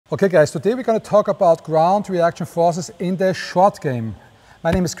Okay guys, today we're going to talk about ground reaction forces in the short game. My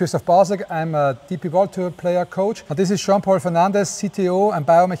name is Christoph Bausek, I'm a DP World Tour player coach. And this is Jean Paul Fernandez, CTO and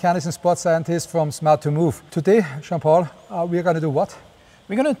biomechanics and sports scientist from Smart to Move. Today, Jean Paul, we're going to do what?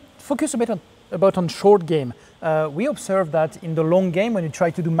 We're going to focus a bit on short game. We observe that in the long game, when you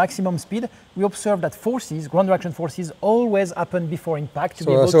try to do maximum speed, we observe that forces, ground reaction forces, always happen before impact.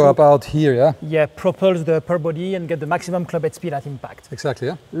 So about here, yeah? Yeah, propels the upper body and get the maximum club head speed at impact. Exactly,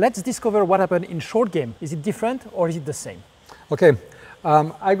 yeah. Let's discover what happened in short game. Is it different or is it the same? Okay,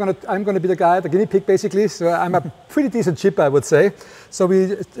 I'm gonna be the guy, the guinea pig basically. So I'm a pretty decent chipper, I would say. So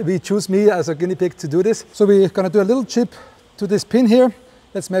we choose me as a guinea pig to do this. So we're gonna do a little chip to this pin here.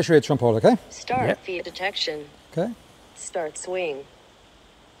 Let's measure it, Jean Paul, okay? Start feed detection. Okay. Start swing.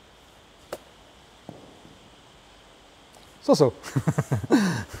 So.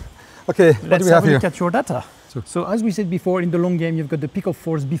 Okay, what do we have here? Let's have a look at your data. So as we said before, in the long game, you've got the peak of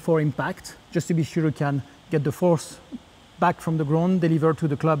force before impact, just to be sure you can get the force back from the ground, delivered to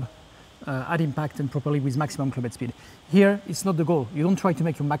the club at impact and properly with maximum club head speed. Here, it's not the goal. You don't try to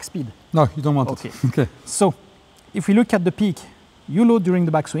make your max speed. No, you don't want it. Okay. So if we look at the peak, you load during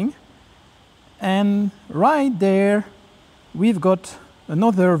the backswing, and right there, we've got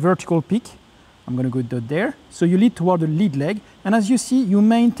another vertical peak. I'm going to go there. So you lead toward the lead leg, and as you see, you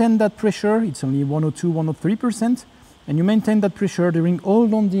maintain that pressure. It's only 102, 103%, and you maintain that pressure during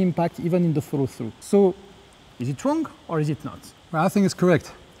all on the impact, even in the follow-through. So is it wrong or is it not? Well, I think it's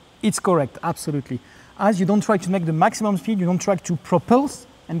correct. It's correct, absolutely. As you don't try to make the maximum speed, you don't try to propel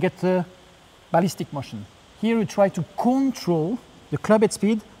and get a ballistic motion. Here you try to control the club head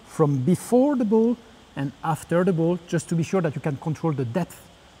speed from before the ball and after the ball, just to be sure that you can control the depth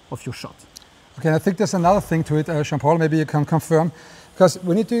of your shot. Okay, I think there's another thing to it, Jean Paul, maybe you can confirm, because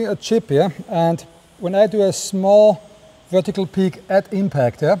when you're doing a chip here, and when I do a small vertical peak at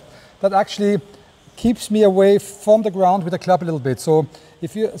impact, that actually keeps me away from the ground with the club a little bit. So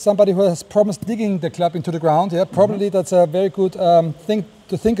if you're somebody who has problems digging the club into the ground, probably that's a very good thing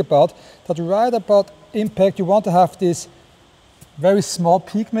to think about, that right about impact you want to have this very small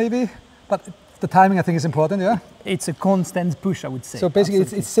peak maybe, but the timing I think is important, yeah? It's a constant push, I would say. So basically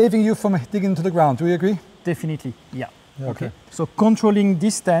it's saving you from digging into the ground, do you agree? Definitely, yeah. Okay. So controlling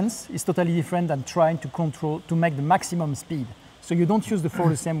distance is totally different than trying to make the maximum speed. So you don't use the flow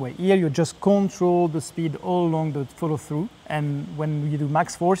the same way. Here you just control the speed all along the follow through, and when you do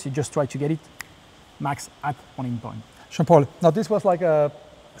max force, you just try to get it max at one in point. Jean Paul, now this was like a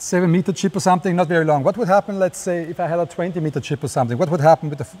 7-meter chip or something, not very long. What would happen, let's say, if I had a 20-meter chip or something? What would happen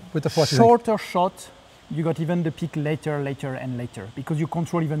with the force? Shorter shot, you got even the peak later, and later, because you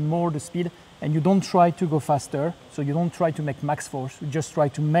control even more the speed, and you don't try to go faster, so you don't try to make max force, you just try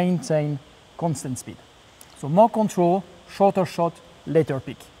to maintain constant speed. So more control, shorter shot, later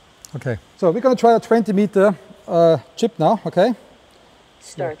peak. Okay, so we're going to try a 20-meter chip now, okay?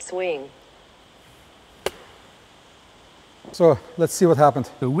 Start swing. So let's see what happened.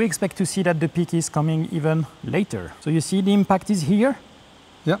 So we expect to see that the peak is coming even later. So you see the impact is here,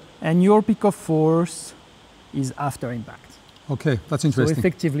 and your peak of force is after impact. Okay, that's interesting. So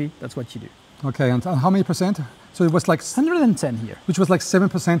effectively, that's what you do. Okay, and how many percent? So it was like 110 here. Which was like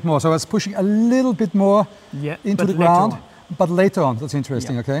 7% more. So I was pushing a little bit more into the ground, but later on. That's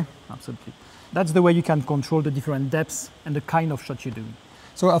interesting, okay? Absolutely. That's the way you can control the different depths and the kind of shot you do.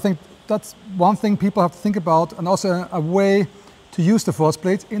 So I think that's one thing people have to think about, and also a way to use the force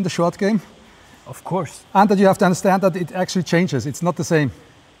plate in the short game. Of course. And that you have to understand that it actually changes. It's not the same.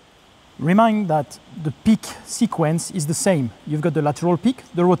 Remind that the peak sequence is the same. You've got the lateral peak,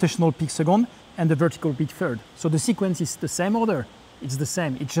 the rotational peak second, and the vertical peak third. So the sequence is the same order. It's the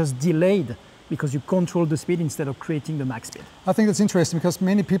same. It's just delayed because you control the speed instead of creating the max speed. I think that's interesting because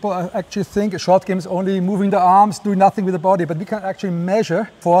many people actually think a short game is only moving the arms, doing nothing with the body, but we can actually measure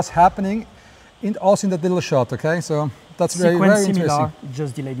force happening also in that little shot, okay? So that's very interesting. Similar,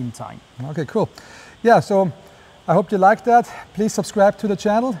 just delayed in time. Okay, cool. Yeah, so I hope you liked that. Please subscribe to the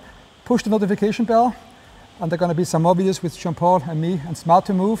channel, push the notification bell, and there are going to be some more videos with Jean Paul and me and Smart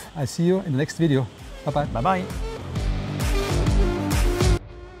to Move. I see you in the next video. Bye-bye. Bye-bye.